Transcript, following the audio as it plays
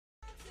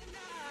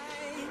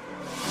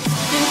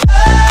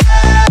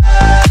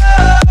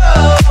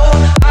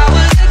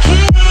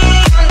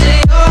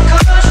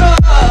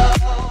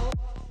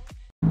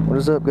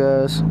is up,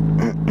 guys?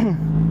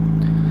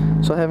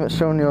 So I haven't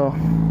shown y'all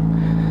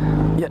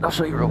yet. I'll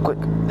show you real quick.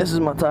 This is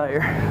my tire.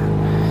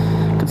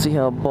 You can see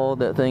how bald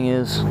that thing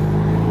is.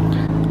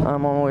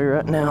 I'm on my way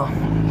right now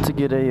to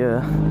get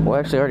a well,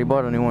 actually I already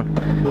bought a new one.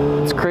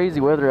 It's crazy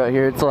weather out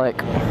here. It's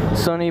like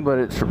sunny, but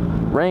it's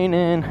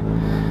raining.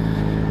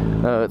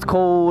 It's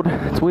cold.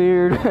 It's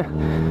weird.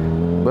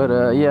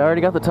 But yeah, I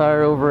already got the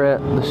tire over at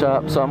the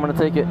shop, so I'm gonna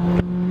take it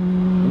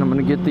and I'm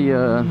gonna get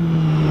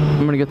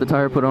the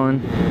tire put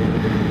on.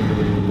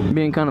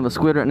 Being kind of a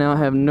squid right now, I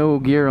have no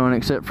gear on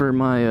except for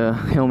my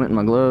helmet and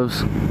my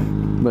gloves,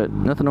 but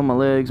nothing on my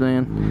legs,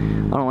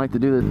 man. I don't like to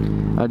do that.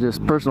 I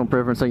just, personal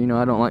preference, so you know,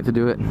 I don't like to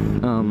do it.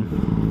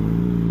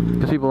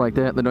 Because people like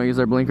that, they don't use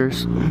their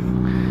blinkers.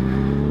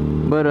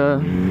 But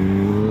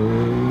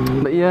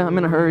yeah, I'm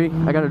in a hurry.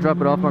 I gotta drop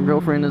it off. My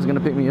girlfriend is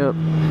gonna pick me up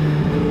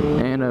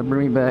and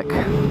bring me back.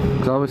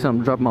 Because obviously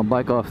I'm dropping my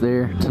bike off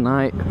there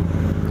tonight.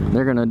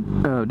 They're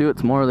gonna do it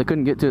tomorrow. They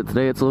couldn't get to it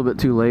today. It's a little bit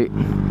too late.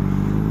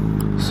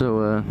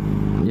 So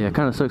yeah, it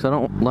kind of sucks. I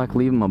don't like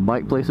leaving my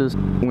bike places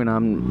when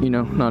I'm, you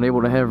know, not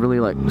able to have really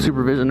like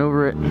supervision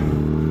over it.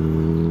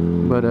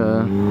 But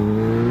I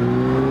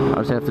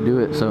just have to do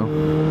it. So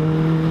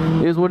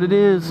it is what it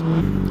is.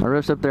 I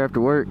rushed up there after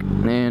work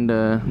and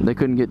they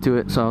couldn't get to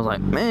it. So I was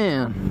like,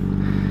 man,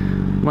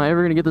 am I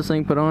ever gonna get this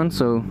thing put on?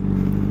 So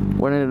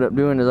what I ended up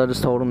doing is I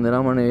just told them that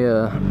I'm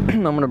gonna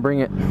I'm gonna bring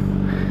it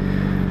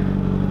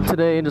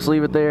today and just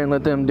leave it there and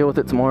let them deal with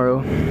it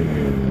tomorrow.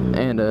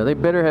 And they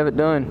better have it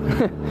done.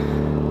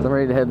 I'm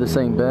ready to have this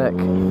thing back.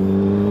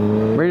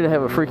 I'm ready to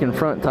have a freaking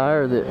front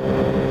tire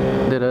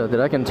that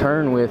I can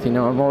turn with. You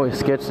know, I'm always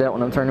sketched out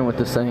when I'm turning with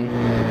this thing.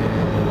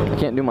 I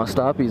can't do my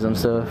stoppies and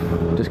stuff.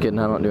 Just kidding,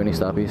 I don't do any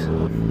stoppies.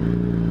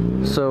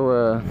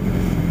 So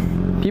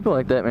people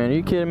like that, man, are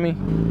you kidding me?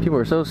 People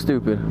are so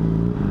stupid.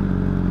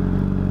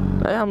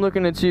 Hey, I'm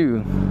looking at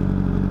you.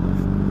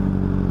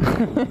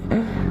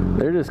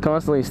 They're just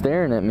constantly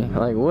staring at me.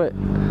 Like, what?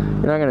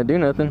 You're not gonna do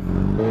nothing.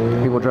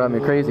 People drive me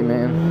crazy,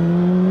 man.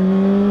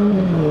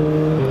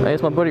 Hey,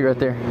 it's my buddy right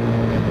there.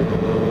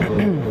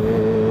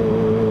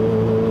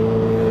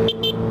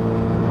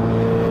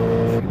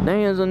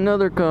 Dang, there's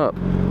another cop.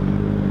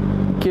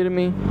 You kidding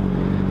me?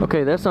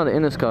 Okay, that's not an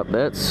Ennis cop.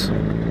 That's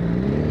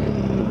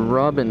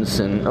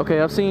Robinson.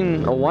 Okay, I've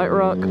seen a White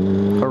Rock,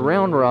 a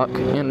Round Rock,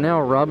 and now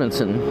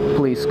Robinson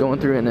police going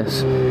through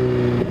Ennis. I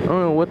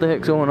don't know what the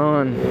heck's going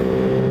on.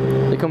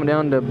 They coming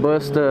down to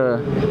bust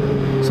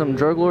some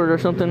drug lord or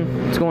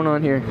something. What's going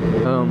on here?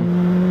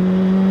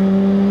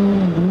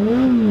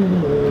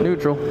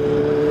 Neutral.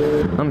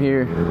 I'm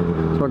here.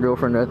 It's my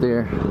girlfriend right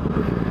there.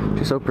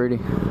 She's so pretty.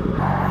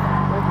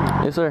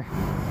 Yes, sir.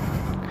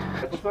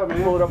 What's up,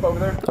 man? Pull it up over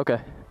there. Okay,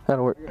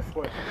 that'll work.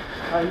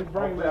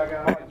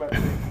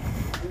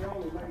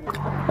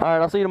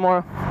 Alright, I'll see you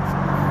tomorrow.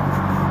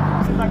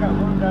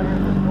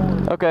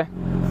 Okay.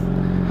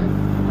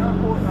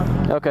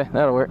 Okay,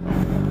 that'll work.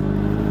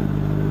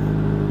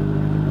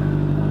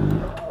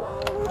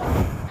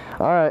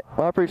 Alright,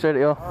 well, I appreciate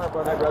it, y'all. Alright,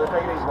 brother,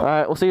 take it easy.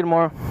 Alright, we'll see you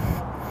tomorrow.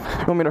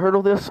 You want me to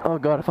hurdle this? Oh,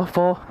 God, if I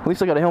fall, at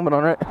least I got a helmet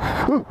on, right?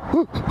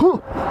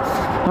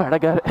 Alright, I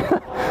got it.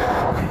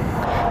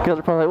 You guys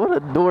are probably like, what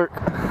a dork.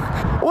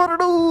 What are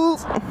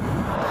those?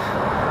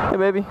 Hey,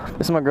 baby.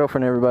 This is my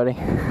girlfriend, everybody.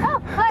 Oh,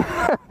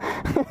 hi.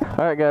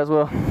 Alright, guys,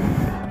 well,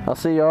 I'll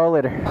see y'all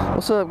later.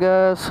 What's up,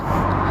 guys?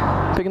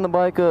 Picking the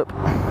bike up.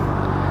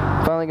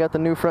 Finally got the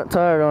new front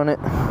tire on it.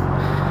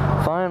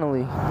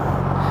 Finally.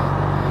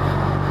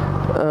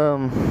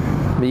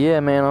 But yeah,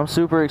 man, I'm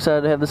super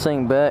excited to have this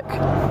thing back.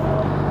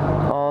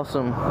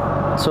 Awesome.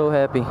 So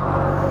happy.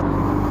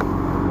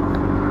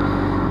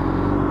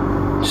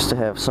 Just to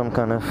have some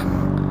kind of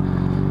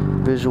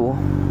visual.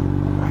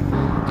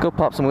 Let's go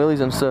pop some wheelies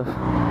and stuff.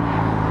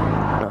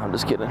 No, I'm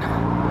just kidding.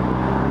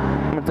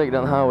 I'm gonna take it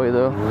down the highway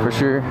though, for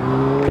sure.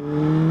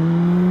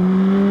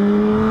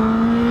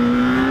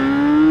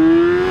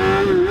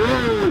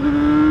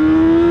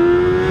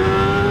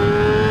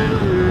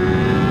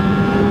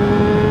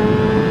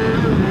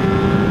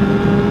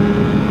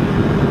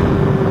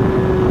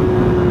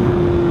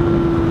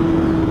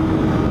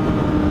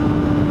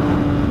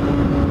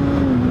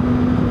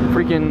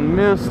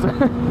 Missed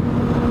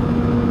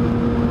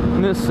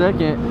this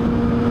second,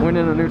 went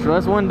into neutral.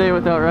 That's one day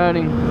without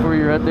riding for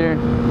you right there.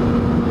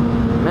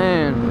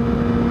 Man,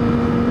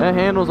 that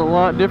handle's a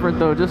lot different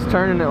though. Just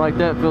turning it like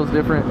that feels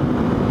different.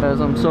 As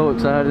I'm so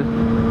excited.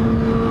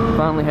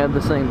 Finally had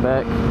this thing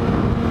back.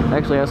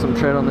 Actually has some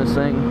tread on this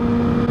thing.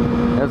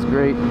 That's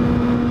great.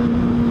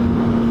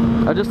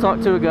 I just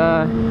talked to a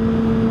guy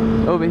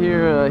over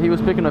here. He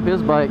was picking up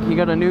his bike. He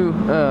got a new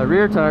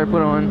rear tire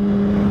put on.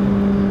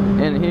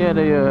 And he had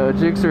a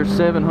Gixxer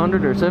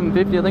 700 or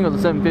 750, I think it was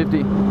a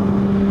 750.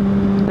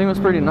 I think it was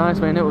pretty nice,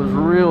 man. It was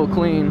real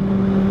clean.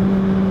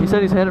 He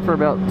said he's had it for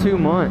about 2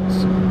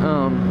 months.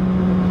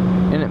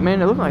 And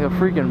man, it looked like a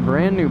freaking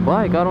brand new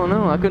bike. I don't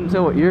know, I couldn't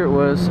tell what year it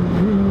was.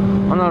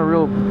 I'm not a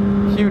real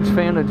huge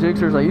fan of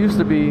Gixxers. I used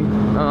to be.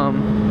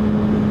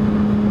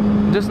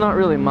 Just not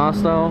really my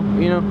style,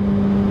 you know.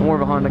 more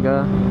of a Honda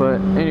guy.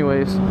 But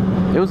anyways,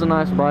 it was a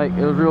nice bike.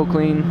 It was real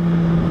clean.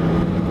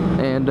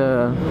 And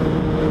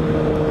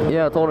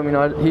yeah, I told him, you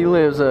know, he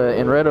lives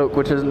in Red Oak,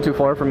 which isn't too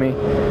far from me.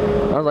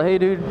 I was like, hey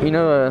dude, you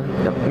know,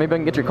 maybe I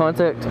can get your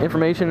contact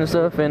information and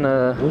stuff, and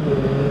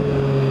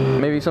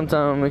maybe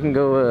sometime we can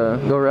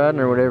go riding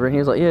or whatever. And he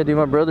was like, yeah dude,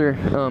 my brother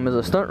is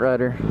a stunt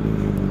rider.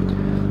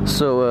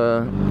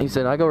 So he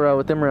said, I go ride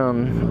with them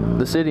around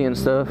the city and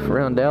stuff,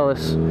 around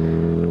Dallas. I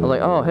was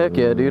like, oh heck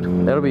yeah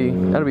dude, that'll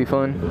be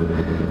fun.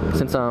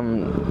 Since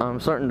I'm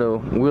starting to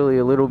wheelie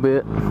a little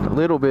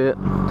bit.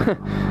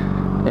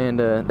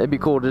 And it'd be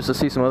cool just to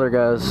see some other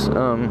guys, you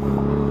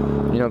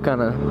know,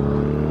 kind of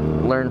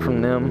learn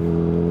from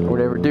them or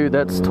whatever. Dude,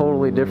 that's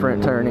totally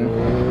different turning.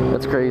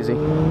 That's crazy.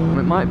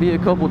 It might be a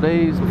couple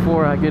days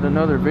before I get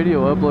another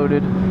video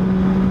uploaded,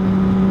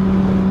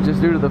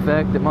 just due to the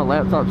fact that my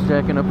laptop's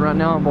jacking up. Right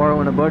now I'm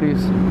borrowing a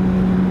buddy's.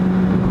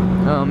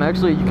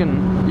 Actually, you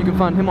can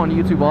find him on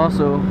YouTube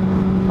also.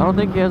 I don't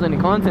think he has any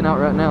content out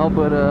right now,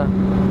 but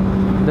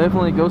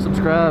definitely go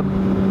subscribe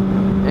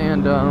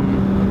and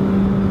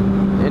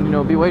you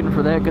know, be waiting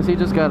for that, because he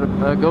just got a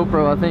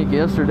GoPro, I think,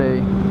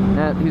 yesterday.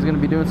 He's going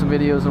to be doing some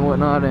videos and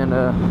whatnot, and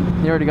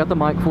he already got the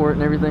mic for it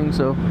and everything,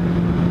 so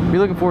be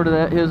looking forward to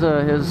that. His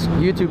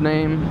YouTube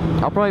name,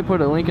 I'll probably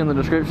put a link in the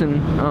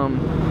description,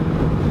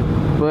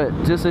 but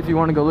just if you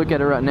want to go look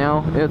at it right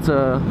now, it's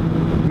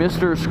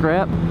Mr.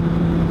 Scrap.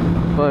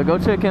 But go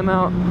check him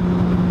out,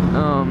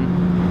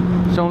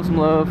 show him some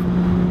love,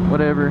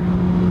 whatever.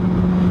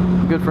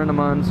 Good friend of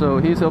mine, so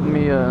he's helping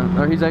me,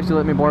 or he's actually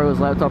letting me borrow his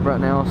laptop right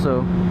now,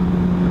 so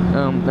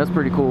that's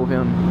pretty cool of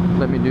him,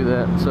 let me do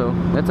that. So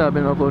that's how I've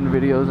been uploading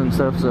videos and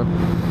stuff. So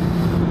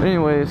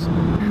anyways,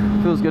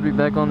 feels good to be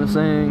back on this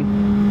thing.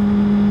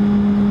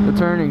 The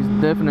turning's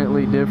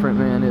definitely different,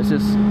 man. It's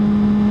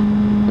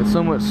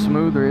so much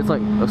smoother. It's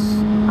like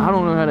I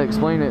don't know how to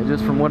explain it,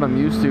 just from what I'm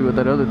used to with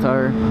that other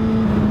tire.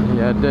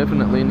 Yeah, I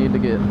definitely need to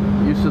get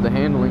used to the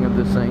handling of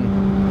this thing.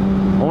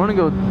 I want to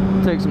go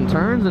take some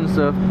turns and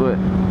stuff, but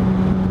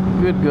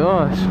good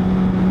gosh,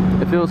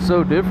 it feels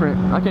so different.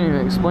 I can't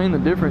even explain the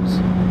difference.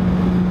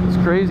 It's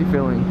crazy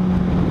feeling.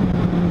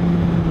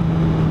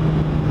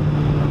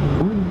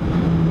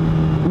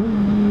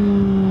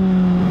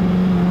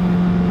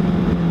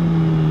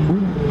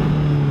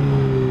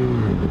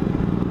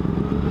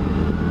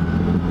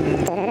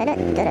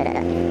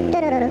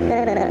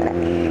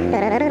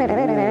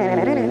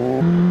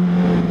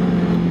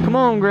 Come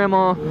on,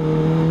 Grandma.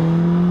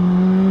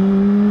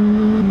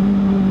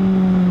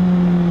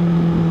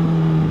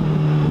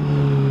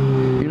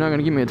 Not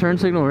gonna give me a turn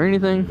signal or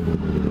anything?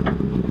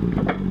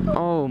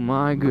 Oh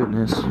my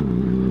goodness.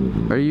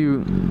 Are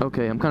you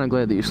okay? I'm kind of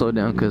glad that you slowed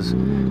down, because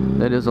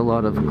that is a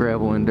lot of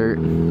gravel and dirt.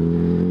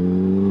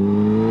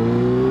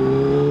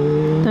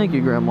 Thank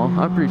you, Grandma.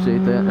 I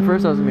appreciate that. At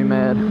first I was gonna be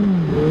mad.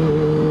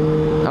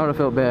 I would have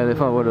felt bad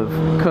if I would have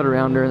cut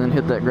around her and then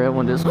hit that gravel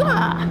and just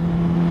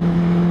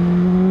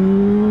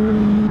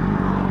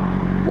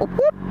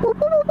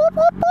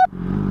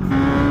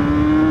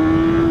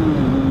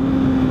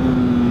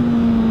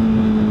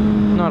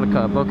Not a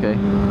cop, okay.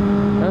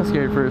 I was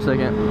scared for a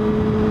second.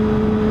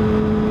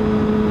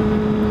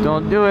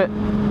 Don't do it.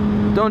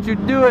 Don't you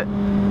do it.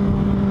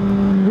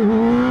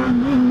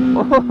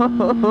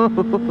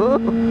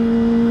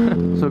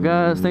 So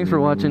guys, thanks for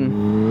watching.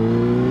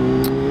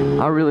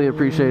 I really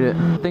appreciate it.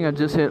 I think I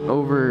just hit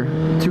over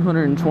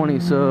 220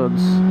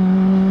 subs,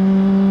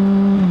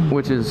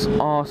 which is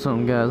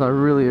awesome, guys. I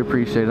really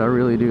appreciate it. I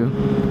really do.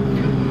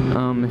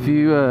 If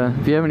you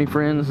have any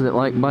friends that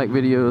like bike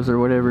videos or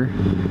whatever,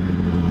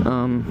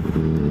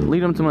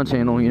 lead them to my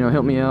channel, you know,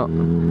 help me out.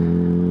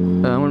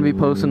 I'm going to be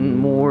posting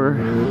more,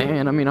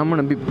 and I mean, I'm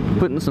going to be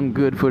putting some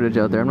good footage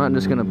out there. I'm not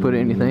just going to put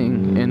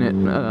anything in it.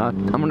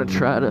 I'm going to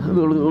try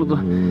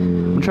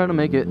to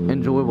make it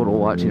enjoyable to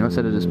watch, you know,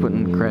 instead of just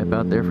putting crap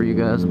out there for you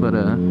guys. But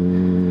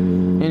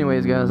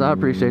anyways, guys, I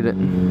appreciate it.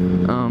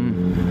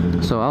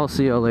 So I'll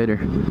see y'all later.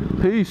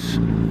 Peace.